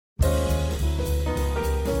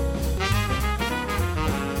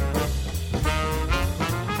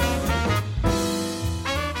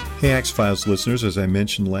Hey, X-Files listeners, as I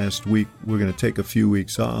mentioned last week, we're going to take a few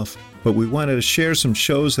weeks off, but we wanted to share some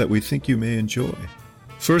shows that we think you may enjoy.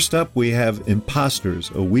 First up, we have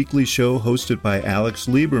Imposters, a weekly show hosted by Alex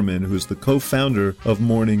Lieberman, who's the co-founder of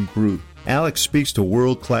Morning Brew. Alex speaks to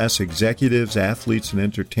world-class executives, athletes, and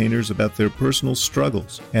entertainers about their personal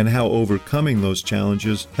struggles and how overcoming those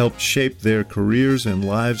challenges helped shape their careers and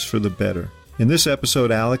lives for the better. In this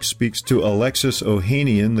episode, Alex speaks to Alexis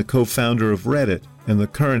Ohanian, the co-founder of Reddit and the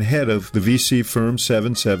current head of the VC firm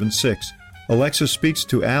 776. Alexis speaks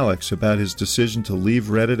to Alex about his decision to leave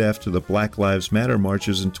Reddit after the Black Lives Matter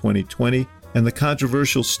marches in 2020 and the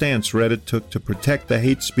controversial stance Reddit took to protect the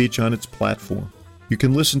hate speech on its platform. You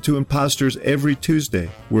can listen to Imposters every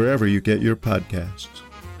Tuesday, wherever you get your podcasts.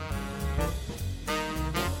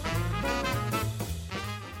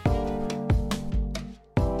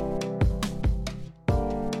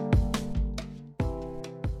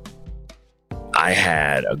 I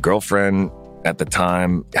had a girlfriend at the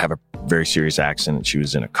time have a very serious accident. She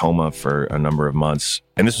was in a coma for a number of months.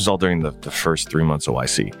 And this was all during the first 3 months of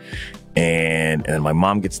YC. And my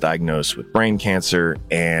mom gets diagnosed with brain cancer.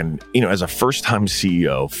 And, as a first-time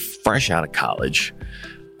CEO, fresh out of college,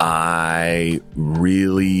 I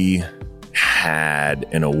really had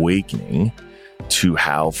an awakening to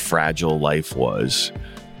how fragile life was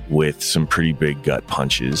with some pretty big gut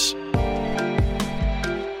punches.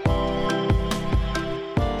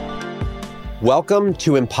 Welcome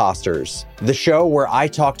to Imposters, the show where I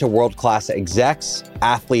talk to world-class execs,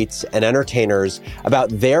 athletes, and entertainers about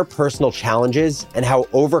their personal challenges and how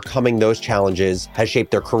overcoming those challenges has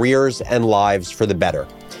shaped their careers and lives for the better.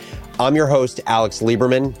 I'm your host, Alex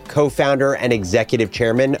Lieberman, co-founder and executive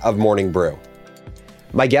chairman of Morning Brew.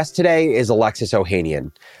 My guest today is Alexis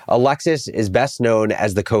Ohanian. Alexis is best known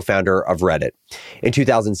as the co-founder of Reddit. In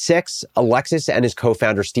 2006, Alexis and his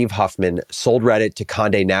co-founder Steve Huffman sold Reddit to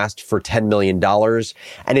Condé Nast for $10 million.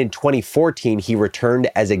 And in 2014, he returned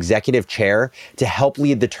as executive chair to help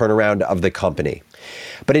lead the turnaround of the company.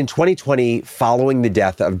 But in 2020, following the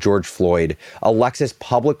death of George Floyd, Alexis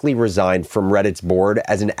publicly resigned from Reddit's board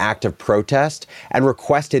as an act of protest and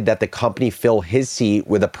requested that the company fill his seat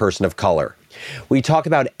with a person of color. We talk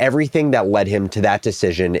about everything that led him to that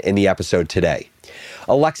decision in the episode today.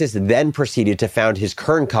 Alexis then proceeded to found his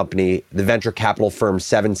current company, the venture capital firm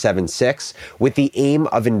 776, with the aim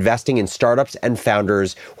of investing in startups and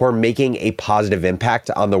founders who are making a positive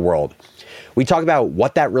impact on the world. We talk about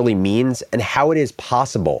what that really means and how it is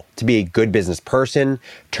possible to be a good business person,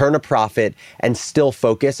 turn a profit, and still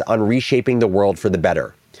focus on reshaping the world for the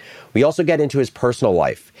better. We also get into his personal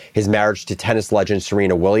life, his marriage to tennis legend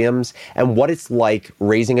Serena Williams, and what it's like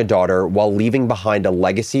raising a daughter while leaving behind a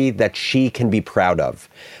legacy that she can be proud of.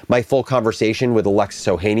 My full conversation with Alexis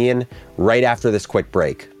Ohanian right after this quick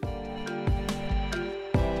break.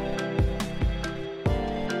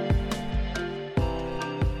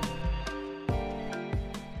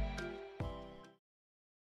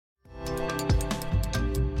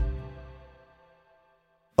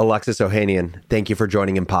 Alexis Ohanian, thank you for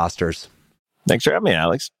joining Imposters. Thanks for having me,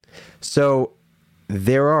 Alex. So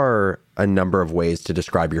there are a number of ways to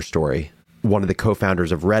describe your story. One of the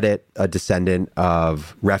co-founders of Reddit, a descendant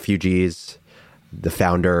of refugees, the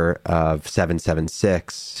founder of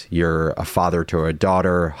 776. You're a father to a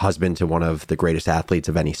daughter, husband to one of the greatest athletes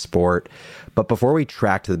of any sport. But before we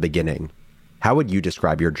track to the beginning, how would you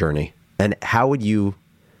describe your journey? And how would you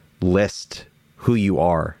list who you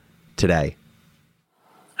are today?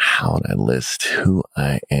 How would I list who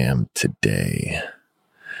I am today?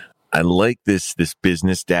 I like this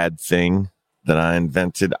business dad thing that I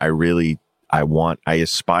invented. I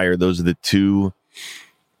aspire. Those are the two,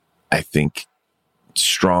 I think,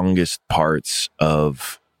 strongest parts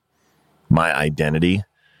of my identity.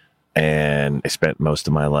 And I spent most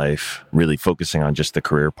of my life really focusing on just the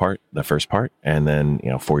career part, the first part. And then,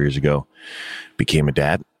 4 years ago, became a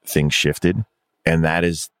dad. Things shifted. And that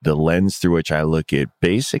is the lens through which I look at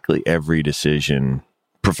basically every decision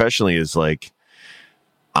professionally is like,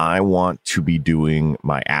 I want to be doing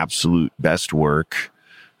my absolute best work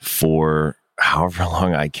for however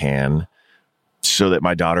long I can so that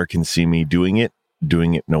my daughter can see me doing it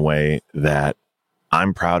in a way that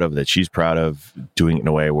I'm proud of, that she's proud of, doing it in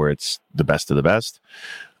a way where it's the best of the best,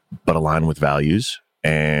 but aligned with values.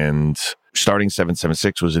 And starting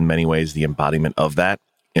 776 was in many ways the embodiment of that.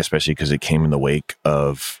 Especially because it came in the wake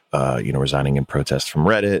of, resigning in protest from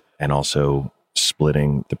Reddit and also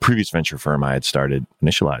splitting the previous venture firm I had started,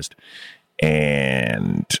 Initialized.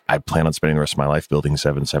 And I plan on spending the rest of my life building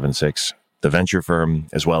 776, the venture firm,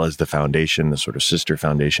 as well as the foundation, the sort of sister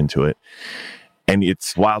foundation to it. And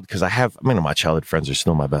it's wild because my childhood friends are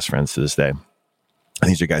still my best friends to this day. And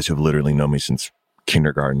these are guys who have literally known me since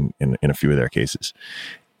kindergarten in a few of their cases.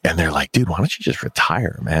 And they're like, dude, why don't you just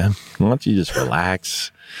retire, man? Why don't you just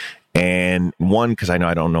relax? And one, because I know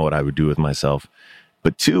I don't know what I would do with myself.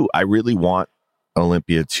 But two, I really want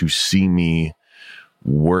Olympia to see me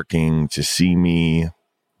working, to see me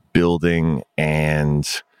building. And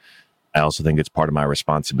I also think it's part of my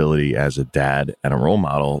responsibility as a dad and a role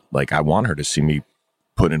model. Like, I want her to see me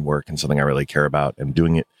put in work and something I really care about and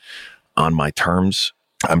doing it on my terms.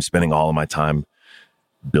 I'm spending all of my time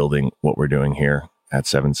building what we're doing here at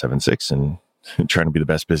 776 and trying to be the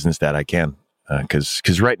best business dad I can.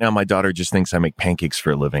 Because right now my daughter just thinks I make pancakes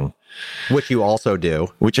for a living. Which you also do.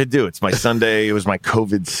 Which I do. It's my Sunday. It was my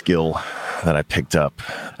COVID skill that I picked up.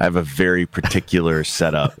 I have a very particular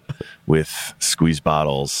setup with squeeze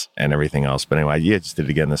bottles and everything else. But anyway, I just did it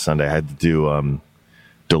again this Sunday. I had to do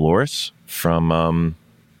Dolores from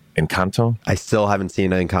Encanto. I still haven't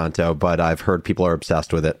seen Encanto, but I've heard people are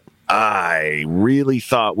obsessed with it. I really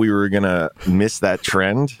thought we were going to miss that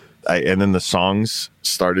trend. And then the songs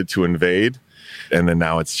started to invade. And then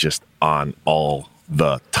now it's just on all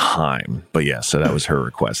the time. But yeah, so that was her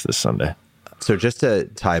request this Sunday. So just to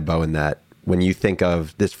tie a bow in that, when you think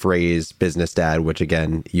of this phrase, business dad, which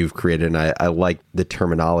again, you've created, and I like the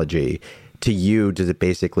terminology, to you, does it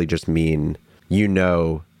basically just mean, you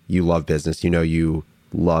love business, you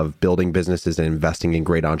love building businesses and investing in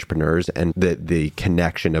great entrepreneurs, and the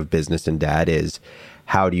connection of business and dad is,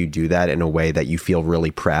 how do you do that in a way that you feel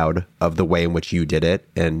really proud of the way in which you did it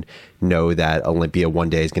and know that Olympia one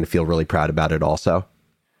day is going to feel really proud about it also?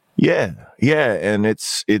 Yeah. And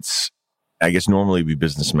it's I guess normally be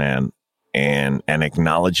businessman and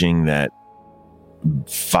acknowledging that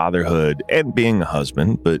fatherhood and being a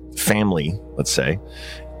husband, but family, let's say,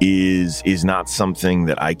 is not something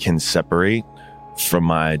that I can separate from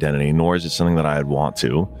my identity, nor is it something that I'd want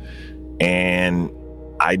to. And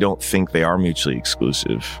I don't think they are mutually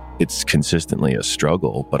exclusive. It's consistently a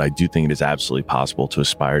struggle, but I do think it is absolutely possible to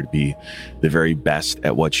aspire to be the very best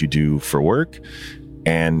at what you do for work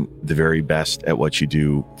and the very best at what you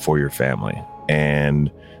do for your family.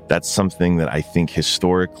 And that's something that I think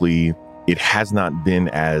historically, it has not been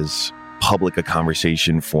as public a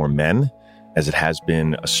conversation for men as it has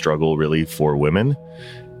been a struggle really for women.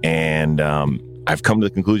 And I've come to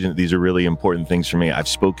the conclusion that these are really important things for me. I've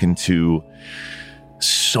spoken to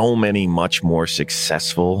so many much more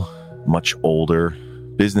successful, much older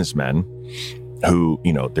businessmen who,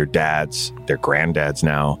 their dads, their granddads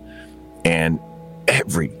now, and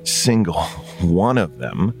every single one of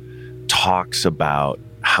them talks about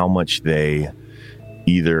how much they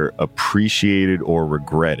either appreciated or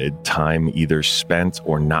regretted time either spent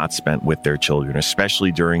or not spent with their children,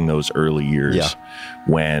 especially during those early years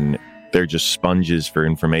when they're just sponges for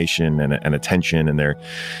information and attention, and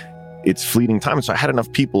it's fleeting time. And so I had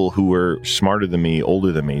enough people who were smarter than me,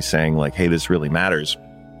 older than me, saying like, hey, this really matters.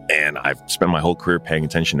 And I've spent my whole career paying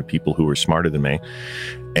attention to people who were smarter than me.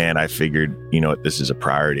 And I figured, this is a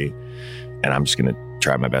priority, and I'm just going to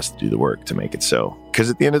try my best to do the work to make it so. Because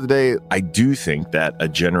at the end of the day, I do think that a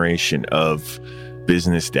generation of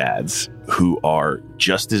business dads who are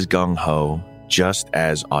just as gung-ho, just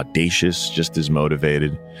as audacious, just as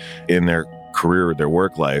motivated in their career or their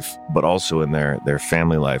work life, but also in their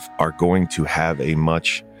family life, are going to have a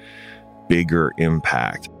much bigger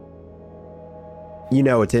impact.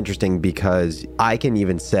 It's interesting because I can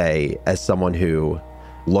even say, as someone who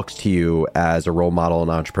looks to you as a role model in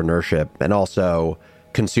entrepreneurship and also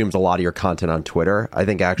consumes a lot of your content on Twitter, I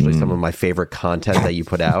think actually some of my favorite content that you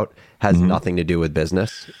put out has nothing to do with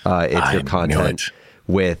business. It's your content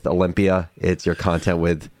with Olympia. It's your content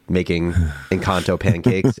with making Encanto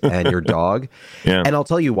pancakes and your dog. Yeah. And I'll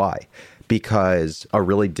tell you why. Because a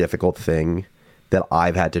really difficult thing that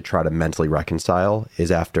I've had to try to mentally reconcile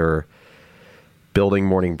is after building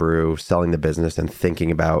Morning Brew, selling the business, and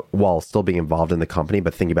thinking about, while still being involved in the company,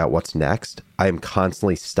 but thinking about what's next, I am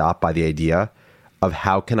constantly stopped by the idea of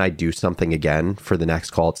how can I do something again for the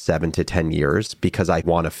next, call it 7 to 10 years, because I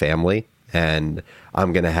want a family and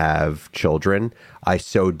I'm going to have children. I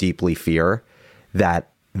so deeply fear that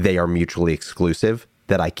they are mutually exclusive,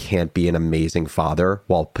 that I can't be an amazing father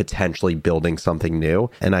while potentially building something new.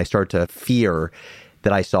 And I start to fear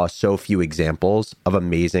that I saw so few examples of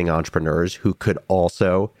amazing entrepreneurs who could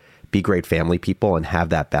also be great family people and have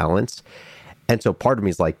that balance. And so part of me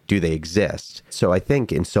is like, do they exist? So I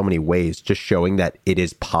think in so many ways, just showing that it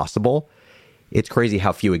is possible, it's crazy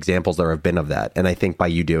how few examples there have been of that. And I think by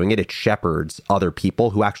you doing it, it shepherds other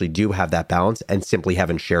people who actually do have that balance and simply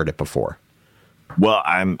haven't shared it before. Well,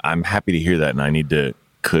 I'm happy to hear that. And I need to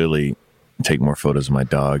clearly take more photos of my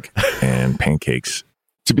dog and pancakes.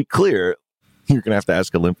 To be clear, you're going to have to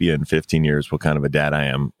ask Olympia in 15 years what kind of a dad I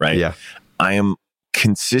am, right? Yeah. I am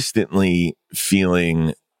consistently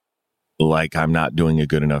feeling like I'm not doing a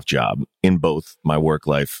good enough job in both my work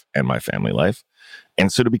life and my family life.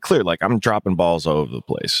 And so to be clear, like I'm dropping balls all over the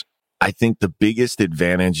place. I think the biggest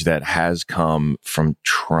advantage that has come from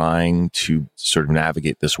trying to sort of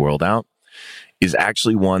navigate this world out is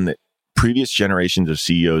actually one that previous generations of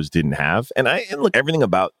CEOs didn't have. And look, everything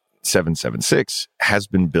about 776 has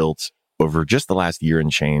been built over just the last year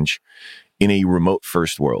and change in a remote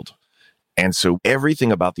first world. And so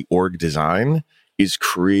everything about the org design is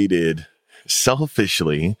created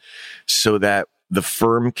selfishly so that the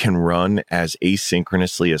firm can run as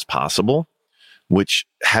asynchronously as possible, which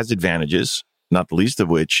has advantages, not the least of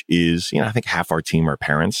which is, I think half our team are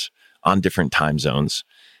parents on different time zones.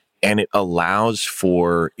 And it allows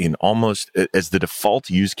for, in almost as the default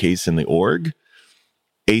use case in the org,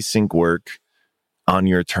 async work on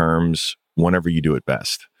your terms whenever you do it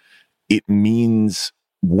best. It means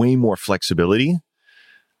way more flexibility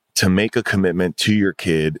to make a commitment to your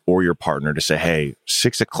kid or your partner to say, hey,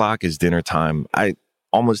 6:00 is dinner time.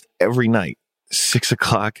 Almost every night,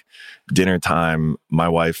 6:00 dinner time, my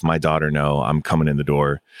wife, my daughter know I'm coming in the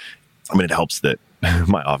door. I mean, it helps that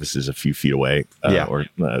my office is a few feet away or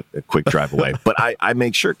a quick drive away. But I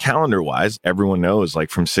make sure calendar wise, everyone knows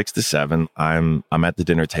like from 6 to 7, I'm at the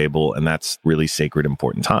dinner table, and that's really sacred,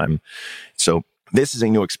 important time. So this is a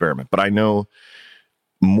new experiment, but I know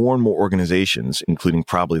more and more organizations, including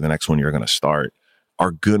probably the next one you're going to start,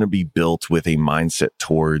 are going to be built with a mindset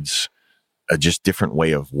towards a just different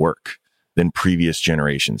way of work than previous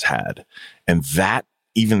generations had. And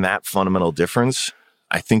even that fundamental difference,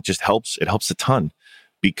 I think just helps. It helps a ton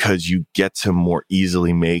because you get to more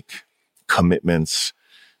easily make commitments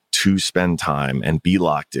to spend time and be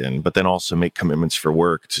locked in, but then also make commitments for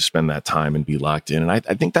work to spend that time and be locked in. And I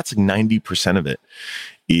think that's like 90% of it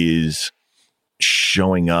is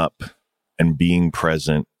showing up and being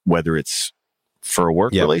present, whether it's for a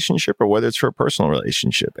work relationship or whether it's for a personal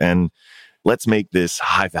relationship. And let's make this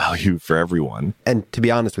high value for everyone. And to be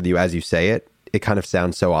honest with you, as you say it, it kind of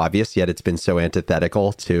sounds so obvious, yet it's been so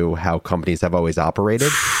antithetical to how companies have always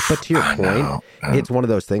operated. But to your point, it's one of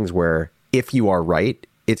those things where if you are right,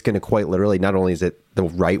 it's going to quite literally, not only is it the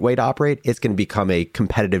right way to operate, it's going to become a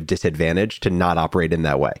competitive disadvantage to not operate in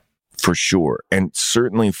that way. For sure. And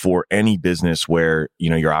certainly for any business where,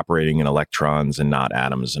 you're operating in electrons and not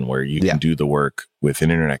atoms, and where you can do the work with an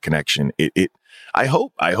internet connection, I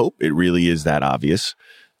hope it really is that obvious.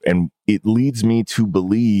 And it leads me to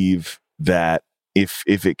believe that if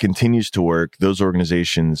it continues to work, those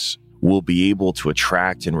organizations will be able to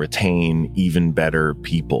attract and retain even better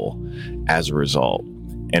people as a result.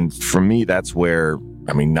 And for me, that's where,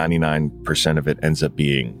 99% of it ends up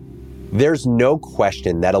being. There's no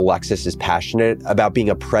question that Alexis is passionate about being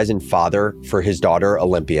a present father for his daughter,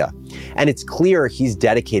 Olympia. And it's clear he's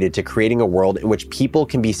dedicated to creating a world in which people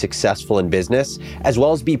can be successful in business, as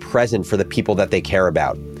well as be present for the people that they care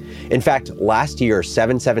about. In fact, last year,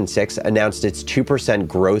 776 announced its 2%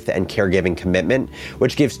 growth and caregiving commitment,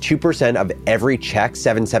 which gives 2% of every check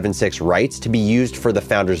 776 writes to be used for the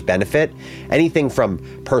founder's benefit, anything from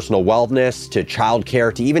personal wellness to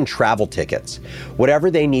childcare to even travel tickets, whatever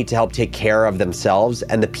they need to help take care of themselves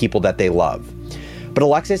and the people that they love. But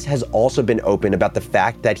Alexis has also been open about the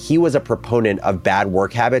fact that he was a proponent of bad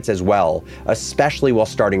work habits as well, especially while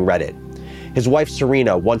starting Reddit. His wife,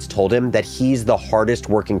 Serena, once told him that he's the hardest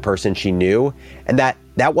working person she knew, and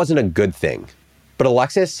that wasn't a good thing. But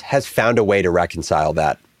Alexis has found a way to reconcile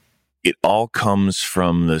that. It all comes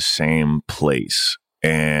from the same place.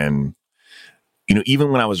 And,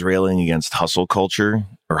 even when I was railing against hustle culture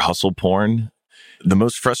or hustle porn, the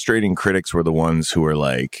most frustrating critics were the ones who were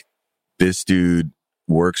like, this dude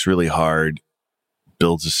works really hard,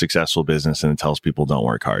 builds a successful business, and then tells people don't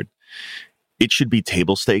work hard. It should be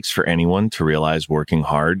table stakes for anyone to realize working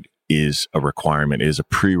hard is a requirement, is a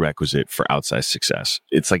prerequisite for outsized success.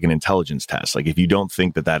 It's like an intelligence test. Like if you don't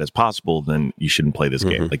think that is possible, then you shouldn't play this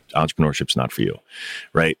game. Like entrepreneurship's not for you,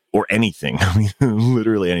 right? Or anything.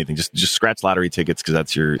 Literally anything. Just scratch lottery tickets because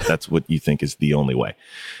that's what you think is the only way.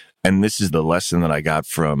 And this is the lesson that I got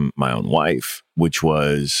from my own wife, which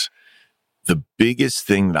was the biggest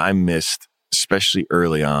thing that I missed, especially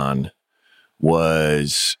early on,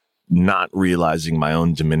 was not realizing my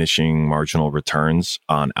own diminishing marginal returns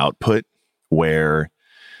on output, where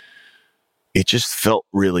it just felt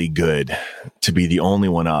really good to be the only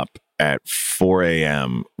one up at 4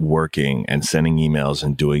 a.m. working and sending emails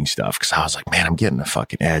and doing stuff. Cause I was like, man, I'm getting a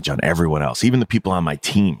fucking edge on everyone else, even the people on my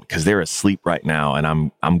team, cause they're asleep right now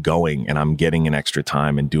and I'm going and I'm getting an extra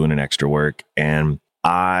time and doing an extra work. And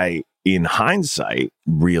I in hindsight,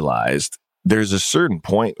 realized there's a certain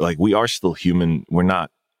point, like we are still human. We're not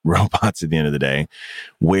robots at the end of the day,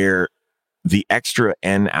 where the extra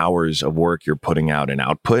N hours of work you're putting out in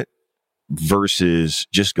output versus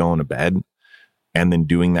just going to bed and then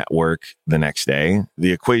doing that work the next day,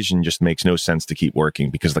 the equation just makes no sense to keep working,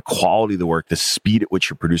 because the quality of the work, the speed at which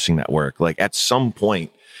you're producing that work, like at some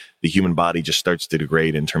point, the human body just starts to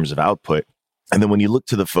degrade in terms of output. And then when you look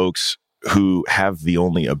to the folks who have the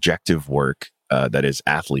only objective work, that is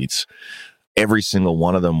athletes, every single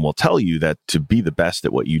one of them will tell you that to be the best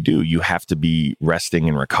at what you do, you have to be resting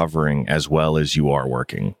and recovering as well as you are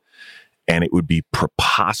working. And it would be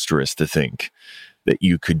preposterous to think that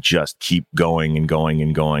you could just keep going and going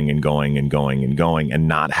and going and going and going and going and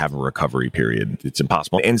not have a recovery period. It's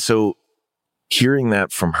impossible. And so hearing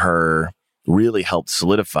that from her really helped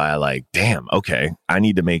solidify, like, damn, okay, I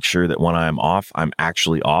need to make sure that when I'm off, I'm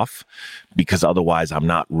actually off, because otherwise I'm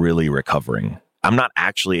not really recovering. I'm not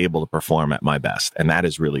actually able to perform at my best. And that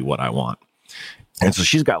is really what I want. And so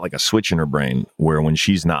she's got like a switch in her brain where when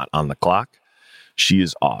she's not on the clock, she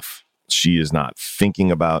is off. She is not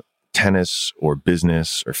thinking about tennis or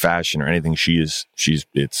business or fashion or anything.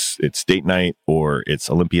 It's date night or it's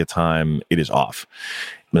Olympia time. It is off.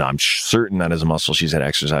 Now, I'm certain that is a muscle she's had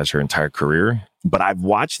exercised her entire career. But I've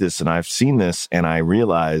watched this and I've seen this, and I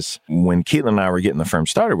realize when Caitlin and I were getting the firm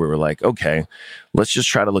started, we were like, okay, let's just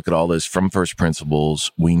try to look at all this from first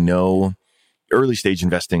principles. We know early stage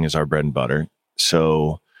investing is our bread and butter.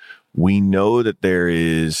 So we know that there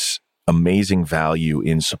is amazing value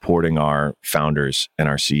in supporting our founders and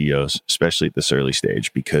our CEOs, especially at this early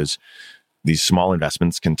stage, because these small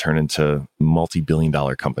investments can turn into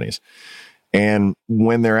multi-billion-dollar companies. And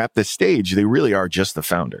when they're at this stage, they really are just the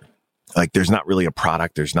founder. Like, there's not really a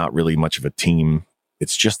product. There's not really much of a team.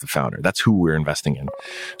 It's just the founder. That's who we're investing in.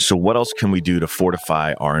 So what else can we do to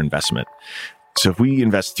fortify our investment? So if we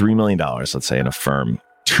invest $3 million, let's say, in a firm,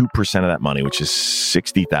 2% of that money, which is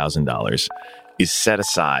 $60,000, is set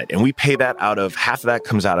aside. And we pay that out of, half of that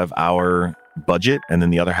comes out of our budget, and then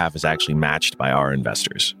the other half is actually matched by our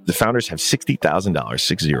investors. The founders have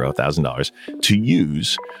 $60,000 to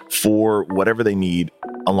use for whatever they need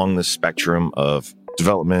along the spectrum of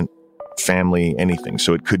development, family, anything.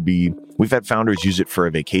 So it could be, we've had founders use it for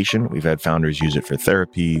a vacation. We've had founders use it for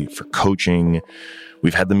therapy, for coaching.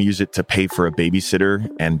 We've had them use it to pay for a babysitter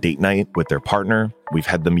and date night with their partner. We've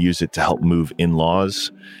had them use it to help move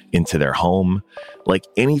in-laws into their home. Like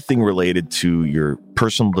anything related to your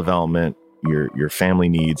personal development, your family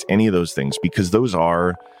needs, any of those things, because those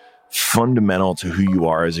are fundamental to who you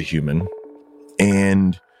are as a human.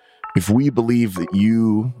 And if we believe that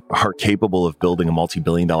you are capable of building a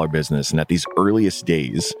multi-billion-dollar business, and at these earliest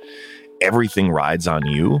days, everything rides on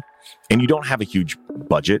you, and you don't have a huge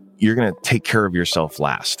budget, you're going to take care of yourself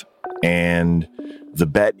last. And the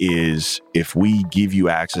bet is, if we give you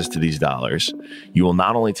access to these dollars, you will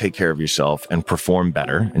not only take care of yourself and perform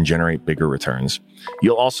better and generate bigger returns,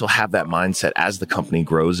 you'll also have that mindset as the company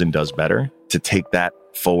grows and does better to take that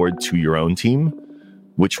forward to your own team,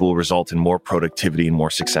 which will result in more productivity and more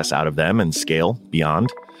success out of them and scale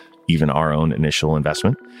beyond even our own initial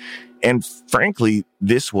investment. And frankly,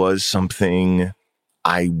 this was something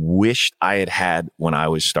I wished I had had when I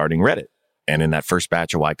was starting Reddit. And in that first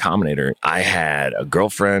batch of Y Combinator, I had a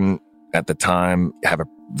girlfriend at the time have a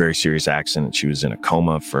very serious accident. She was in a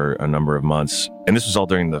coma for a number of months. And this was all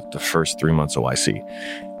during the first 3 months of YC.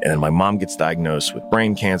 And then my mom gets diagnosed with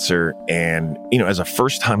brain cancer. And, as a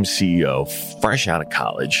first-time CEO, fresh out of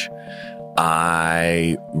college,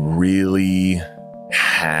 I really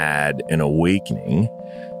had an awakening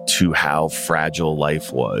to how fragile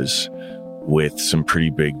life was, with some pretty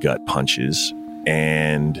big gut punches.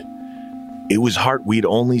 And it was hard.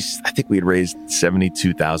 I think we had raised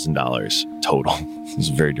 $72,000 total. It was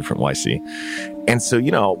a very different YC. And so,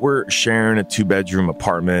 we're sharing a 2-bedroom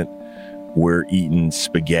apartment. We're eating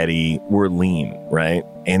spaghetti. We're lean, right?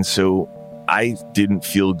 And so I didn't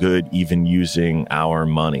feel good even using our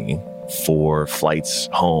money for flights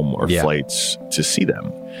home or flights to see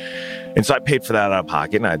them. And so I paid for that out of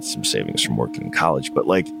pocket, and I had some savings from working in college. But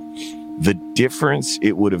the difference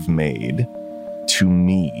it would have made to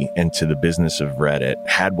me and to the business of Reddit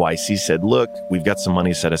had YC said, look, we've got some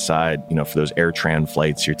money set aside, for those AirTran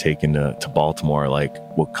flights you're taking to Baltimore,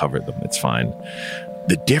 we'll cover them. It's fine.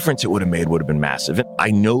 The difference it would have made would have been massive. And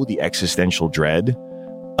I know the existential dread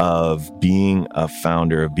of being a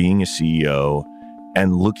founder, of being a CEO,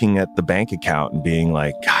 and looking at the bank account and being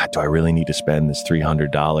like, God, do I really need to spend this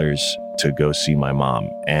 $300 to go see my mom?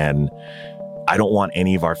 And I don't want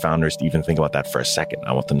any of our founders to even think about that for a second.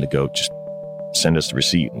 I want them to go, just send us the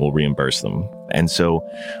receipt and we'll reimburse them. And so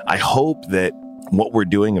I hope that what we're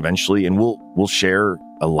doing eventually, and we'll share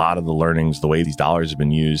a lot of the learnings, the way these dollars have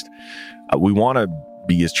been used. We want to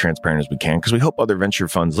be as transparent as we can because we hope other venture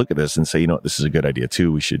funds look at this and say, you know, this is a good idea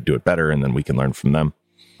too. We should do it better. And then we can learn from them.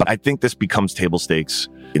 But I think this becomes table stakes.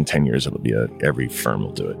 In 10 years, it'll be every firm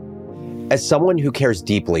will do it. As someone who cares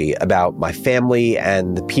deeply about my family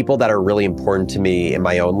and the people that are really important to me in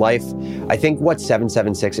my own life, I think what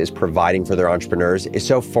 776 is providing for their entrepreneurs is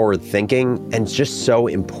so forward-thinking and it's just so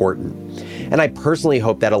important. And I personally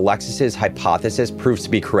hope that Alexis's hypothesis proves to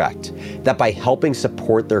be correct, that by helping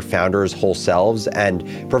support their founders' whole selves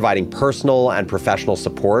and providing personal and professional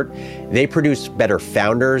support, they produce better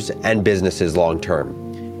founders and businesses long-term.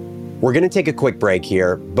 We're going to take a quick break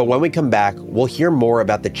here, but when we come back, we'll hear more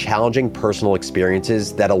about the challenging personal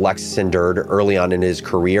experiences that Alexis endured early on in his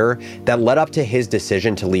career that led up to his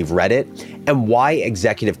decision to leave Reddit, and why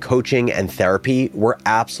executive coaching and therapy were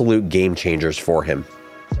absolute game changers for him.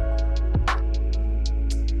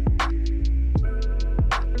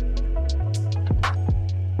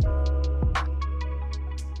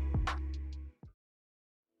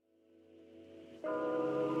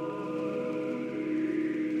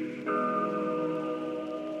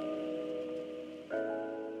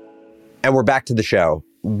 And we're back to the show.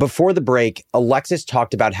 Before the break, Alexis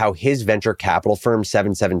talked about how his venture capital firm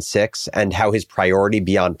 776 and how his priority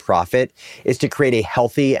beyond profit is to create a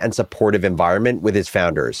healthy and supportive environment with his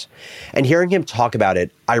founders. And hearing him talk about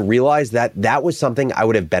it, I realized that that was something I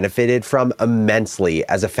would have benefited from immensely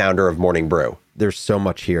as a founder of Morning Brew. There's so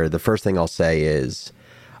much here. The first thing I'll say is,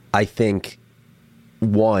 I think,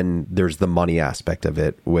 one, there's the money aspect of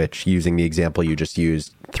it, which, using the example you just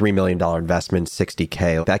used, $3 million investment,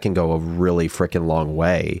 $60K, that can go a really freaking long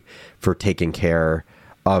way for taking care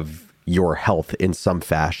of your health in some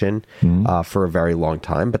fashion for a very long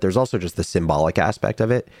time. But there's also just the symbolic aspect of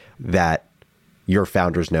it, that your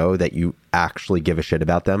founders know that you actually give a shit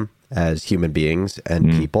about them as human beings and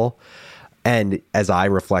people. And as I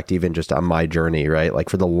reflect even just on my journey, right, like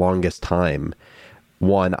for the longest time,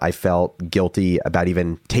 one, I felt guilty about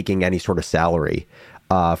even taking any sort of salary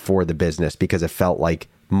for the business because it felt like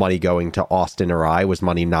money going to Austin or I was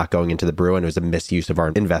money not going into the brew, and it was a misuse of our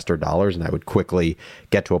investor dollars. And I would quickly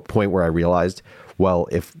get to a point where I realized, well,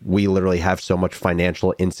 if we literally have so much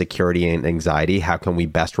financial insecurity and anxiety, how can we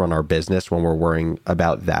best run our business when we're worrying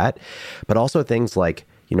about that? But also things like,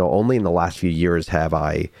 you know, only in the last few years have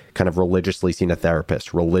I kind of religiously seen a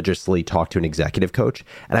therapist, religiously talked to an executive coach.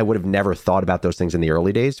 And I would have never thought about those things in the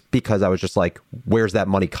early days because I was just like, where's that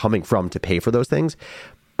money coming from to pay for those things?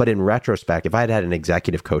 But in retrospect, if I had had an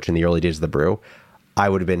executive coach in the early days of the brew, I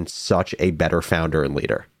would have been such a better founder and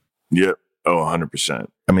leader. Yep. Oh, 100%.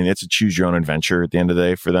 I mean, it's a choose your own adventure at the end of the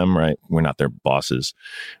day for them, right? We're not their bosses.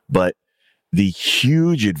 But the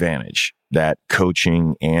huge advantage that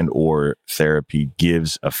coaching and or therapy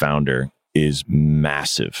gives a founder is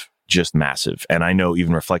massive, just massive. And I know,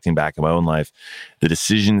 even reflecting back on my own life, the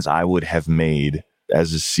decisions I would have made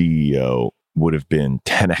as a CEO would have been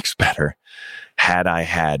 10x better had I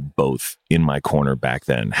had both in my corner back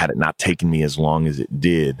then, had it not taken me as long as it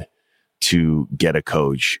did to get a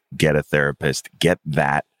coach, get a therapist,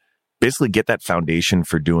 basically get that foundation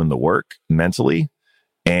for doing the work mentally.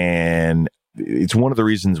 And it's one of the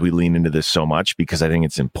reasons we lean into this so much, because I think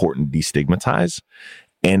it's important to destigmatize,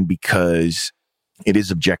 and because it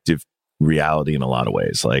is objective reality in a lot of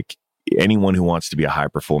ways. Like, anyone who wants to be a high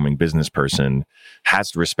performing business person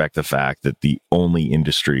has to respect the fact that the only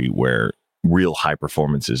industry where real high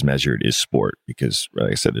performance is measured is sport, because,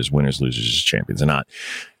 like I said, there's winners, losers, champions, and not.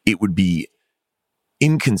 It would be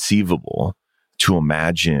inconceivable to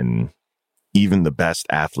imagine even the best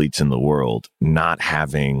athletes in the world not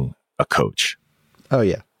having a coach. Oh,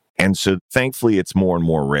 yeah. And so thankfully it's more and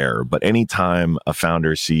more rare. But anytime a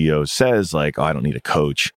founder, CEO says like, oh, I don't need a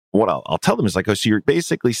coach, what I'll tell them is like, oh, so you're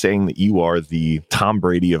basically saying that you are the Tom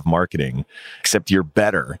Brady of marketing, except you're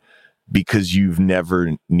better because you've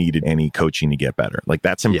never needed any coaching to get better. Like,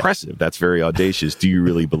 that's impressive. Yeah. That's very audacious. Do you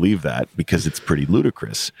really believe that? Because it's pretty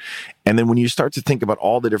ludicrous. And then when you start to think about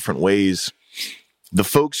all the different ways the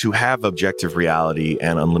folks who have objective reality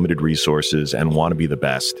and unlimited resources and want to be the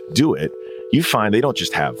best do it, you find they don't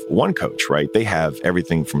just have one coach, right? They have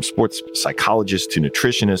everything from sports psychologists to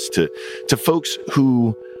nutritionists to folks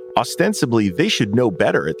who ostensibly they should know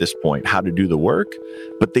better at this point how to do the work,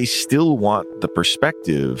 but they still want the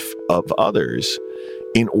perspective of others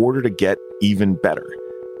in order to get even better.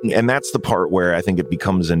 And that's the part where I think it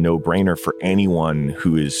becomes a no-brainer for anyone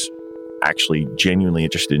who is actually genuinely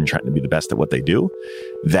interested in trying to be the best at what they do,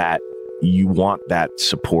 that you want that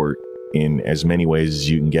support in as many ways as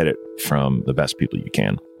you can get it from the best people you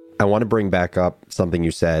can. I want to bring back up something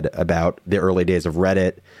you said about the early days of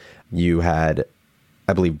Reddit. You had,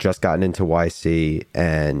 I believe, just gotten into YC,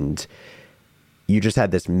 and you just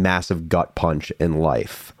had this massive gut punch in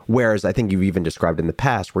life. Whereas I think you've even described in the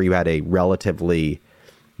past where you had a relatively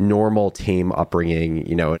normal team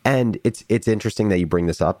upbringing, and it's interesting that you bring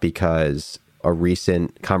this up because a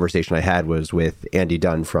recent conversation I had was with Andy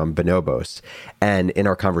Dunn from Bonobos. And in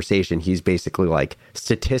our conversation, he's basically like,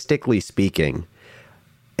 statistically speaking,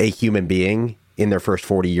 a human being in their first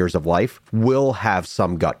 40 years of life will have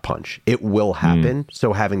some gut punch. It will happen.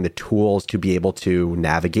 So having the tools to be able to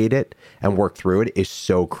navigate it and work through it is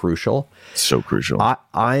so crucial. So crucial.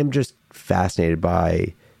 I'm just fascinated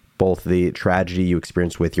by both the tragedy you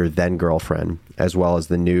experienced with your then girlfriend, as well as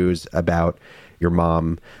the news about your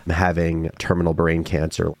mom having terminal brain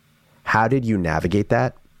cancer. How did you navigate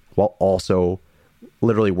that while also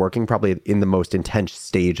literally working probably in the most intense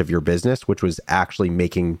stage of your business, which was actually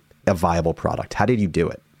making a viable product? How did you do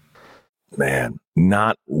it? Man,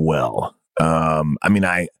 not well.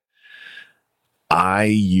 I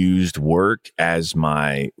used work as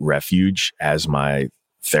my refuge, as my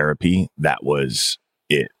therapy. That was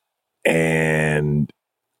it. And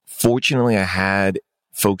fortunately, I had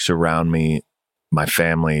folks around me, my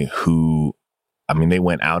family, who, they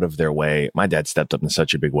went out of their way. My dad stepped up in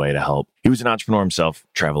such a big way to help. He was an entrepreneur himself,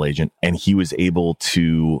 travel agent, and he was able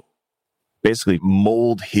to basically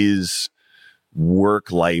mold his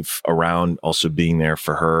work life around also being there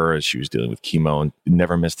for her as she was dealing with chemo and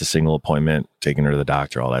never missed a single appointment, taking her to the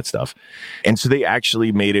doctor, all that stuff. And so they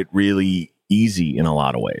actually made it really easy in a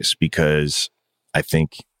lot of ways because I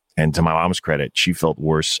think, and to my mom's credit, she felt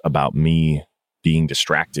worse about me being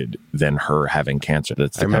distracted than her having cancer.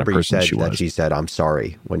 That's the kind of person she was. She said, "I'm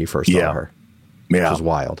sorry," when you first saw her. Yeah. Which is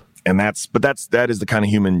wild. And that is the kind of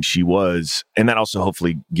human she was. And that also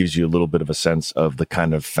hopefully gives you a little bit of a sense of the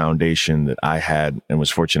kind of foundation that I had and was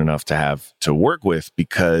fortunate enough to have to work with,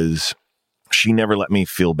 because she never let me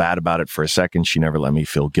feel bad about it for a second. She never let me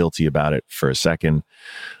feel guilty about it for a second.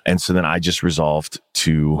 And so then I just resolved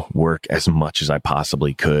to work as much as I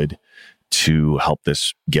possibly could to help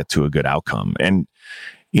this get to a good outcome. And,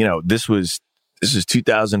 this is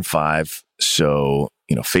 2005. So,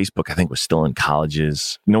 Facebook, I think, was still in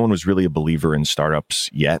colleges. No one was really a believer in startups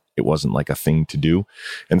yet. It wasn't like a thing to do.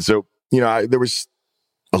 And so, there was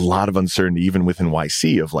a lot of uncertainty even within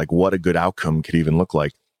YC of like what a good outcome could even look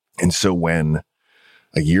like. And so when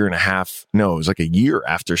it was like a year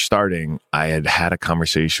after starting, I had a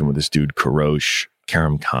conversation with this dude,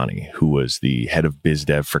 Karam Khani, who was the head of biz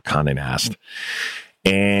dev for Condé Nast.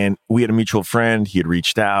 And we had a mutual friend. He had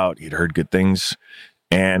reached out. He'd heard good things.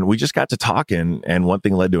 And we just got to talking, and one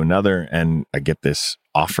thing led to another. And I get this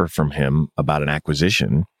offer from him about an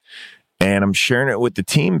acquisition. And I'm sharing it with the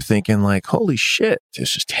team thinking like, holy shit,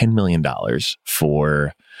 this is $10 million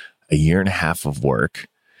for a year and a half of work.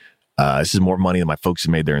 This is more money than my folks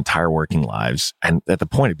have made their entire working lives. And at the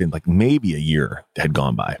point, it'd been like maybe a year had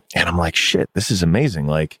gone by. And I'm like, shit, this is amazing.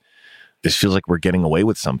 Like, this feels like we're getting away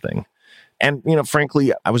with something. And,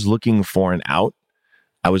 frankly, I was looking for an out.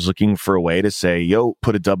 I was looking for a way to say,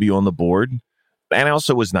 put a W on the board. And I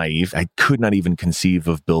also was naive. I could not even conceive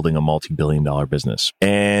of building a multi-billion-dollar business.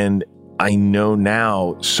 And I know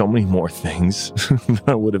now so many more things that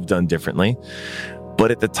I would have done differently. But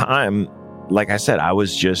at the time, like I said, I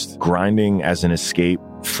was just grinding as an escape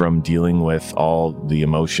from dealing with all the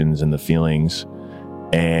emotions and the feelings.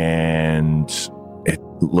 And it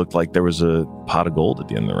looked like there was a pot of gold at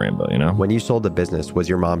the end of the rainbow, When you sold the business, was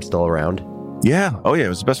your mom still around? Yeah. Oh, yeah. It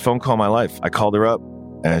was the best phone call of my life. I called her up,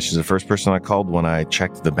 and she's the first person I called when I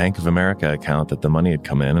checked the Bank of America account that the money had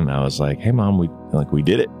come in. And I was like, hey, Mom, we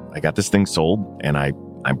did it. I got this thing sold, and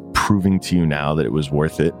I'm proving to you now that it was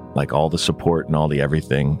worth it, like all the support and all the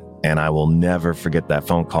everything. And I will never forget that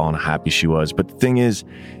phone call and how happy she was. But the thing is,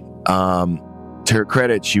 to her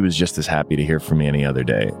credit, she was just as happy to hear from me any other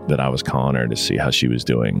day that I was calling her to see how she was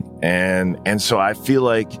doing. And so I feel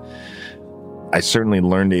like I certainly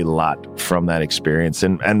learned a lot from that experience.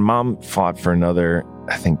 And Mom fought for another,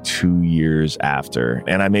 I think, 2 years after.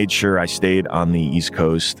 And I made sure I stayed on the East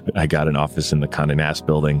Coast. I got an office in the Condé Nast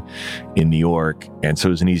building in New York. And so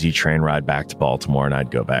it was an easy train ride back to Baltimore, and I'd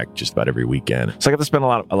go back just about every weekend. So I got to spend a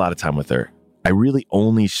lot of time with her. I really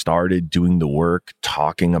only started doing the work,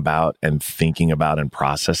 talking about and thinking about and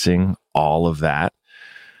processing all of that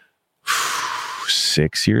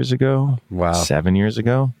 6 years ago. Wow. 7 years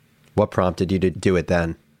ago. What prompted you to do it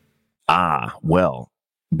then? Well,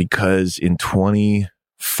 because in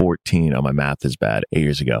 2014, my math is bad, 8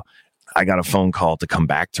 years ago, I got a phone call to come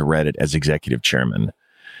back to Reddit as executive chairman.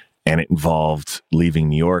 And it involved leaving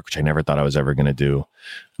New York, which I never thought I was ever going to do,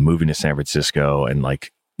 moving to San Francisco and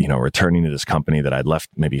returning to this company that I'd left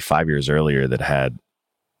maybe 5 years earlier that had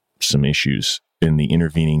some issues in the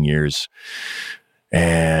intervening years,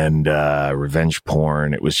 and revenge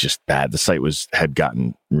porn. It was just bad. The site had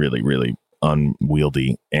gotten really, really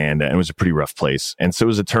unwieldy, and it was a pretty rough place. And so it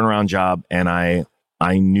was a turnaround job. And I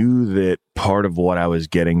knew that part of what I was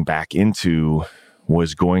getting back into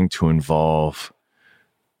was going to involve,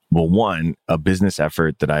 well, one, a business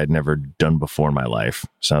effort that I had never done before in my life.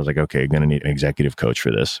 So I was like, okay, I'm going to need an executive coach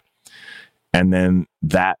for this. And then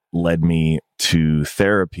that led me to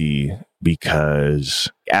therapy,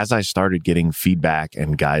 because as I started getting feedback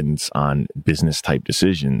and guidance on business type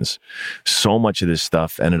decisions, so much of this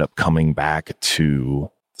stuff ended up coming back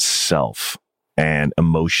to self and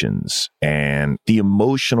emotions and the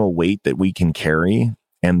emotional weight that we can carry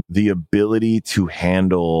and the ability to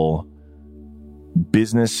handle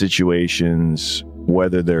business situations,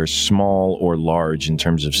 whether they're small or large in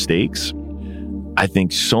terms of stakes. I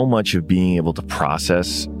think so much of being able to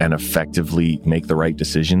process and effectively make the right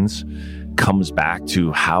decisions comes back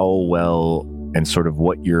to how well and sort of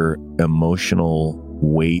what your emotional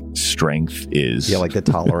weight strength is. Yeah, like the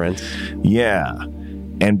tolerance. Yeah.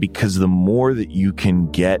 And because the more that you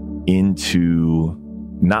can get into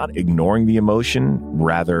not ignoring the emotion,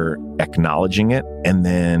 rather acknowledging it and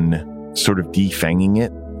then sort of defanging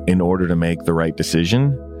it in order to make the right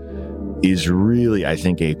decision, is really, I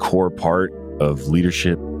think, a core part of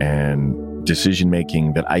leadership and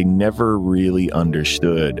decision-making that I never really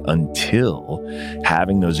understood until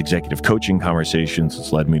having those executive coaching conversations,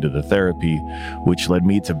 which led me to the therapy, which led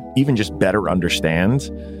me to even just better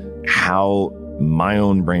understand how my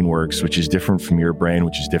own brain works, which is different from your brain,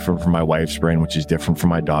 which is different from my wife's brain, which is different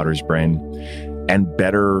from my daughter's brain, and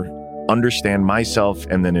better understand myself,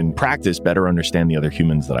 and then in practice, better understand the other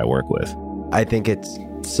humans that I work with. I think it's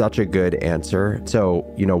such a good answer. So,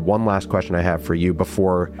 one last question I have for you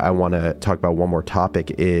before I want to talk about one more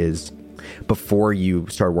topic is, before you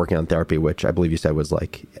started working on therapy, which I believe you said was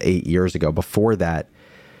like 8 years ago, before that,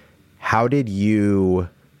 how did you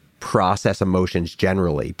process emotions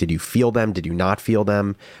generally? Did you feel them? Did you not feel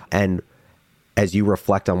them? And as you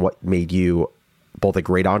reflect on what made you both a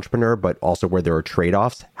great entrepreneur, but also where there are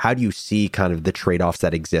trade-offs, how do you see kind of the trade-offs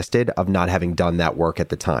that existed of not having done that work at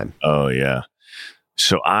the time? Oh, yeah.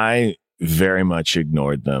 So I very much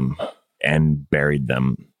ignored them and buried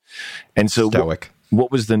them. And so Stoic.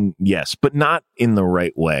 What was yes, but not in the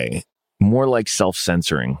right way, more like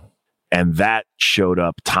self-censoring. And that showed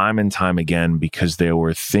up time and time again because there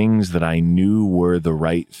were things that I knew were the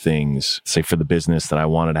right things, say for the business that I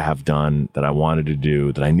wanted to have done, that I wanted to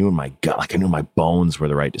do, that I knew in my gut, like I knew my bones were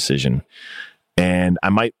the right decision. And I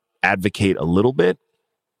might advocate a little bit,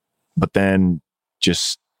 but then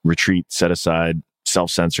just retreat, set aside,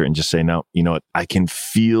 self-censor, and just say, no, you know what? I can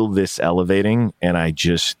feel this elevating and I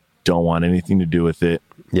just don't want anything to do with it.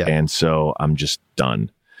 Yeah. And so I'm just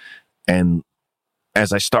done. And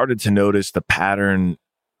as I started to notice the pattern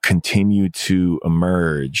continue to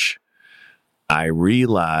emerge, I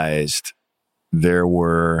realized there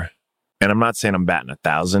were, and I'm not saying I'm batting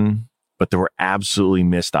 1,000, but there were absolutely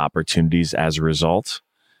missed opportunities as a result.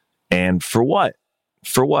 And for what?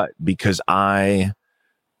 For what? Because I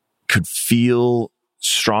could feel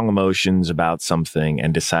strong emotions about something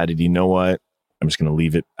and decided, you know what? I'm just going to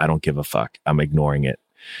leave it. I don't give a fuck. I'm ignoring it.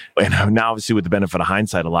 And now, obviously, with the benefit of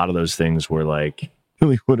hindsight, a lot of those things were like,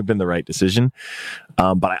 really would have been the right decision.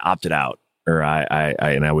 But I opted out, or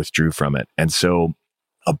I withdrew from it. And so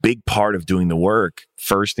a big part of doing the work,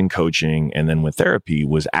 first in coaching and then with therapy,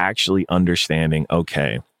 was actually understanding,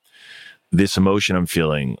 okay, this emotion I'm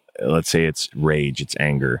feeling, let's say it's rage, it's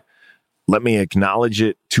anger. Let me acknowledge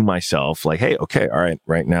it to myself, like, hey, okay, all right,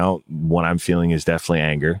 right now, what I'm feeling is definitely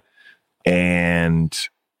anger. And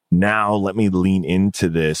now let me lean into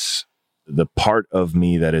this, the part of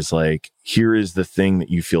me that is like, here is the thing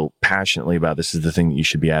that you feel passionately about. This is the thing that you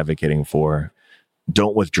should be advocating for.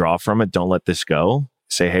 Don't withdraw from it. Don't let this go.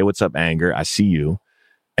 Say, hey, what's up, anger? I see you.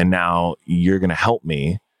 And now you're going to help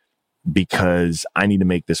me because I need to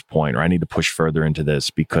make this point, or I need to push further into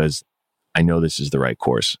this because I know this is the right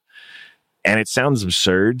course. And it sounds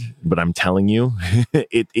absurd, but I'm telling you,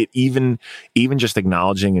 it even just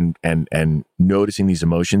acknowledging and noticing these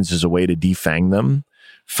emotions is a way to defang them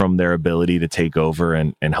from their ability to take over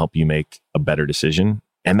and help you make a better decision.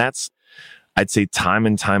 And that's, I'd say, time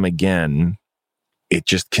and time again, it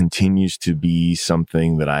just continues to be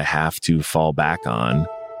something that I have to fall back on.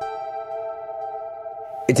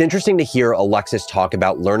 It's interesting to hear Alexis talk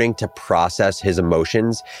about learning to process his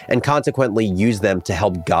emotions and consequently use them to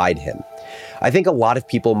help guide him. I think a lot of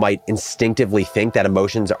people might instinctively think that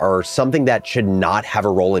emotions are something that should not have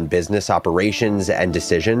a role in business operations and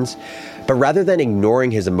decisions. But rather than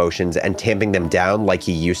ignoring his emotions and tamping them down like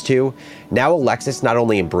he used to, now Alexis not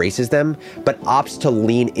only embraces them, but opts to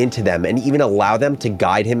lean into them and even allow them to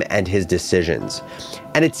guide him and his decisions.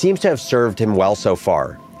 And it seems to have served him well so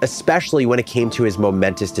far, especially when it came to his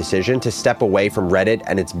momentous decision to step away from Reddit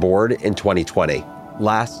and its board in 2020.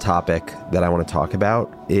 Last topic that I want to talk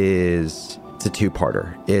about it's a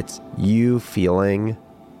two-parter. It's you feeling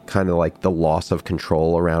kind of like the loss of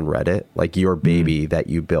control around Reddit, like your baby that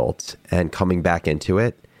you built, and coming back into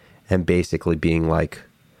it and basically being like,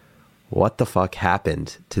 what the fuck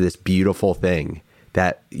happened to this beautiful thing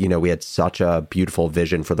that, we had such a beautiful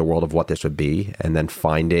vision for the world of what this would be, and then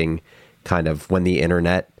finding kind of when the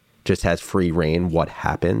internet just has free reign, what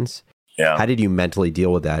happens? Yeah. How did you mentally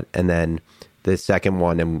deal with that? And then the second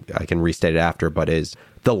one, and I can restate it after, but is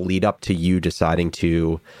the lead up to you deciding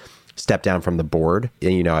to step down from the board.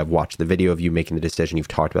 And, I've watched the video of you making the decision. You've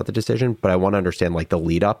talked about the decision, but I want to understand like the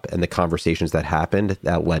lead up and the conversations that happened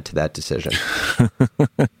that led to that decision.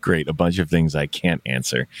 Great. A bunch of things I can't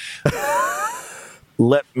answer.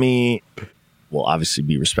 Let me, obviously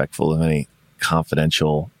be respectful of any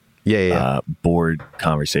confidential board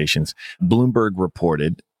conversations. Bloomberg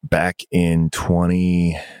reported back in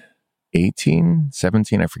 2018,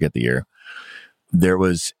 17, I forget the year, there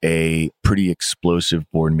was a pretty explosive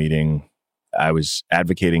board meeting. I was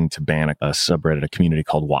advocating to ban a subreddit, a community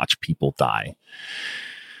called Watch People Die.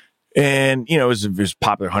 And, it was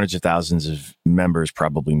popular, hundreds of thousands of members,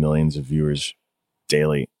 probably millions of viewers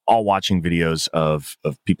daily, all watching videos of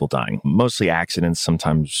people dying, mostly accidents,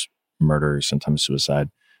 sometimes murder, sometimes suicide.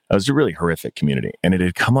 It was a really horrific community. And it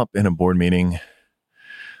had come up in a board meeting.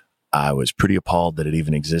 I was pretty appalled that it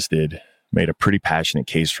even existed, made a pretty passionate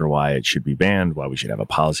case for why it should be banned, why we should have a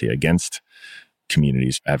policy against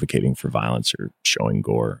communities advocating for violence or showing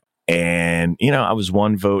gore. And, I was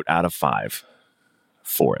 1 vote out of 5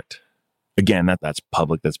 for it. Again, that's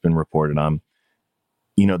public, that's been reported on.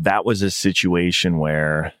 That was a situation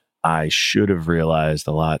where I should have realized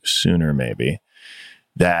a lot sooner, maybe,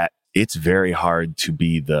 that it's very hard to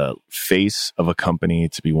be the face of a company,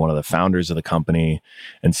 to be one of the founders of the company,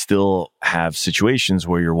 and still have situations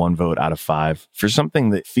where you're 1 vote out of 5 for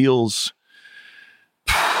something that feels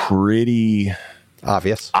pretty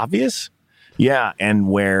obvious. Yeah. And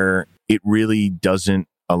where it really doesn't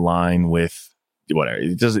align with whatever.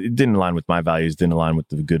 It didn't align with my values, didn't align with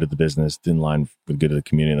the good of the business, didn't align with the good of the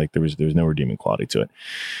community. Like there was no redeeming quality to it.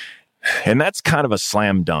 And that's kind of a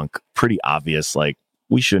slam dunk, pretty obvious, like,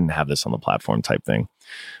 we shouldn't have this on the platform type thing.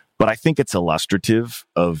 But I think it's illustrative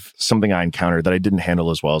of something I encountered that I didn't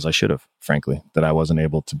handle as well as I should have, frankly, that I wasn't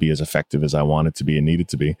able to be as effective as I wanted to be and needed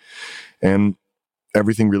to be. And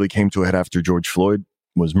everything really came to a head after George Floyd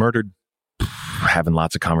was murdered, having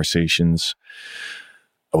lots of conversations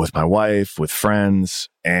with my wife, with friends.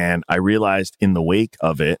 And I realized in the wake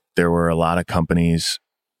of it, there were a lot of companies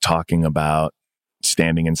talking about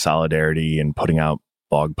standing in solidarity and putting out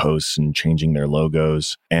blog posts and changing their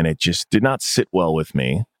logos. And it just did not sit well with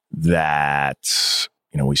me that,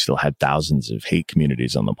 we still had thousands of hate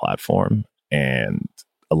communities on the platform and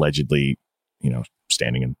allegedly,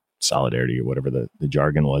 standing in solidarity or whatever the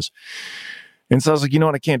jargon was. And so I was like,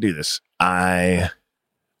 I can't do this. I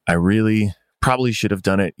really probably should have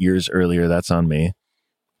done it years earlier. That's on me.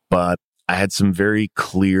 But I had some very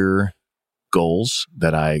clear goals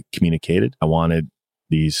that I communicated. I wanted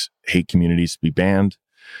these hate communities to be banned.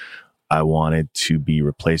 I wanted to be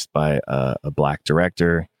replaced by a Black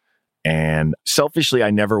director. And selfishly,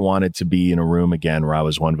 I never wanted to be in a room again where I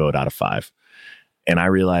was 1 vote out of 5. And I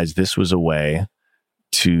realized this was a way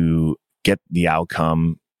to get the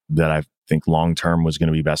outcome that I think long-term was going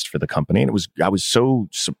to be best for the company. And I was so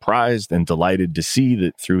surprised and delighted to see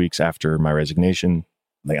that 3 weeks after my resignation,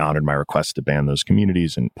 they honored my request to ban those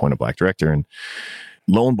communities and appoint a Black director. And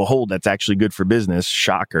lo and behold, that's actually good for business.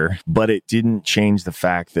 Shocker. But it didn't change the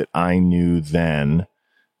fact that I knew then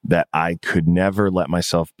that I could never let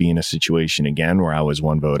myself be in a situation again where I was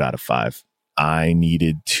 1 vote out of 5. I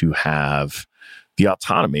needed to have the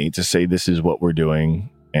autonomy to say, this is what we're doing.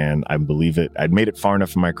 And I believe it. I'd made it far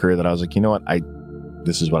enough in my career that I was like, you know what?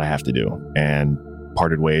 This is what I have to do. And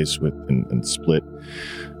parted ways with and split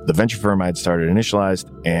the venture firm I had started, Initialized,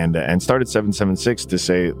 and started 776 to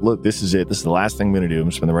say, look, this is it. This is the last thing I'm going to do. I'm going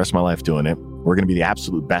to spend the rest of my life doing it. We're going to be the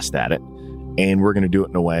absolute best at it. And we're going to do it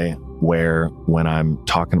in a way where when I'm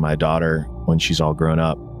talking to my daughter, when she's all grown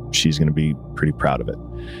up, she's going to be pretty proud of it.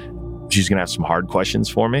 she's going to have some hard questions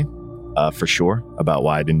for me, for sure, about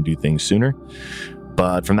why I didn't do things sooner.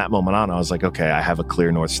 But from that moment on, I was like, okay, I have a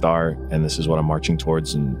clear North Star, and this is what I'm marching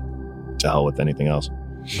towards, and to hell with anything else.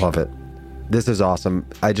 Love it. This is awesome.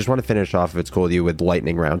 I just want to finish off, if it's cool with you, with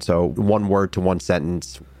lightning round. So 1 word to 1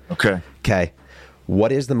 sentence. Okay. Okay.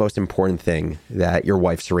 What is the most important thing that your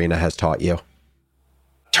wife, Serena, has taught you?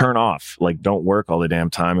 Turn off. Like, don't work all the damn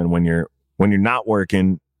time. And when you're not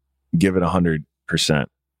working, give it 100%.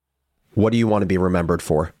 What do you want to be remembered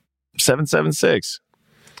for? 776.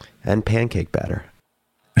 And pancake batter.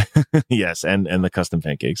 Yes. And the custom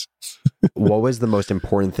pancakes. What was the most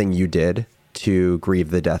important thing you did to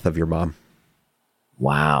grieve the death of your mom?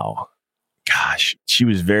 Wow. Gosh, she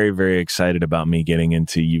was very, very excited about me getting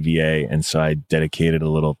into UVA. And so I dedicated a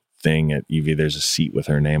little thing at UVA. There's a seat with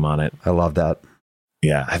her name on it. I love that.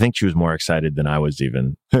 Yeah, I think she was more excited than I was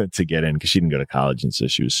even to get in, because she didn't go to college. And so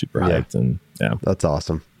she was super hyped. And yeah. That's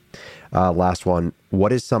awesome. Last one.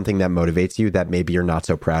 What is something that motivates you that maybe you're not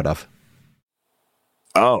so proud of?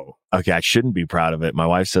 Oh, okay. I shouldn't be proud of it. My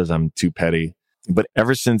wife says I'm too petty. But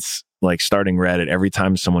ever since like starting Reddit, every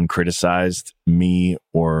time someone criticized me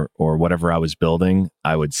or whatever I was building,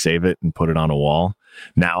 I would save it and put it on a wall.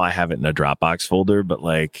 Now I have it in a Dropbox folder, but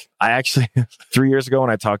like I actually 3 years ago when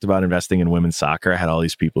I talked about investing in women's soccer, I had all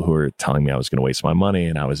these people who were telling me I was going to waste my money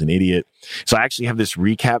and I was an idiot. So I actually have this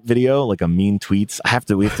recap video, like a mean tweets.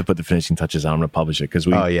 We have to put the finishing touches on. I'm going to publish it because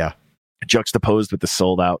we juxtaposed with the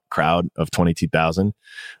sold out crowd of 22,000.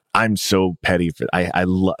 I'm so petty for I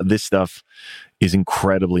love this stuff. Is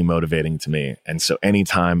incredibly motivating to me. And so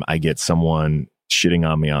anytime I get someone shitting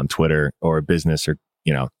on me on Twitter or a business, or,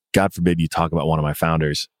 you know, God forbid you talk about one of my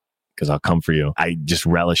founders, because I'll come for you. I just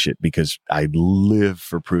relish it because I live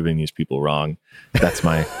for proving these people wrong. That's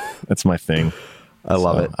my thing. I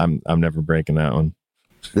love it. I'm never breaking that one.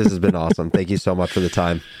 This has been awesome. Thank you so much for the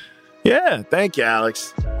time. Yeah. Thank you,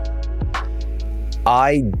 Alex.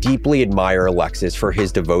 I deeply admire Alexis for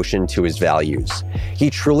his devotion to his values.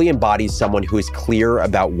 He truly embodies someone who is clear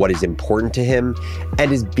about what is important to him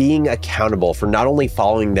and is being accountable for not only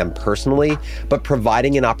following them personally, but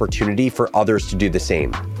providing an opportunity for others to do the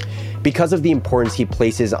same. Because of the importance he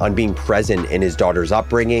places on being present in his daughter's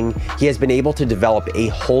upbringing, he has been able to develop a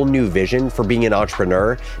whole new vision for being an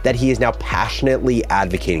entrepreneur that he is now passionately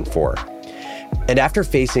advocating for. And after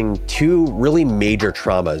facing 2 really major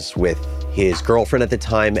traumas with his girlfriend at the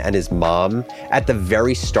time and his mom at the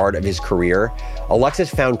very start of his career, Alexis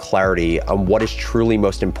found clarity on what is truly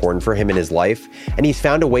most important for him in his life, and he's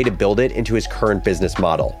found a way to build it into his current business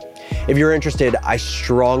model. If you're interested, I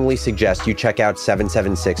strongly suggest you check out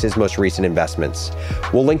 776's most recent investments.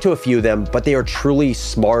 We'll link to a few of them, but they are truly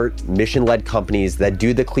smart, mission-led companies that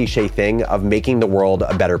do the cliche thing of making the world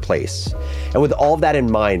a better place. And with all of that in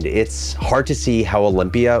mind, it's hard to see how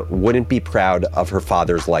Olympia wouldn't be proud of her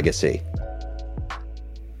father's legacy.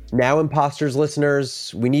 Now, Imposters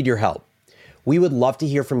listeners, we need your help. We would love to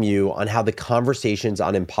hear from you on how the conversations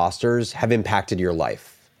on Imposters have impacted your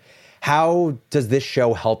life. How does this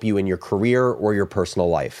show help you in your career or your personal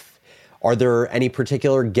life? Are there any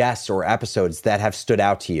particular guests or episodes that have stood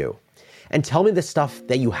out to you? And tell me the stuff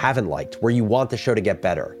that you haven't liked, where you want the show to get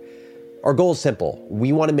better. Our goal is simple.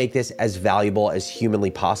 We want to make this as valuable as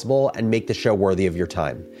humanly possible and make the show worthy of your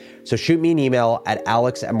time. So shoot me an email at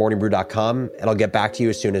alex@morningbrew.com and I'll get back to you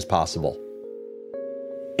as soon as possible.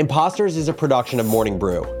 Imposters is a production of Morning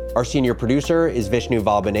Brew. Our senior producer is Vishnu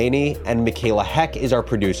Valbaneni and Michaela Heck is our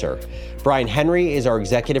producer. Brian Henry is our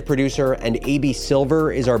executive producer and AB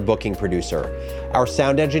Silver is our booking producer. Our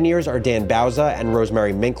sound engineers are Dan Bauza and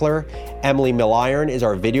Rosemary Minkler. Emily Milliron is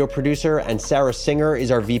our video producer and Sarah Singer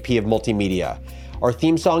is our VP of Multimedia. Our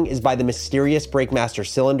theme song is by the mysterious Breakmaster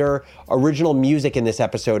Cylinder. Original music in this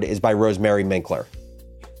episode is by Rosemary Minkler.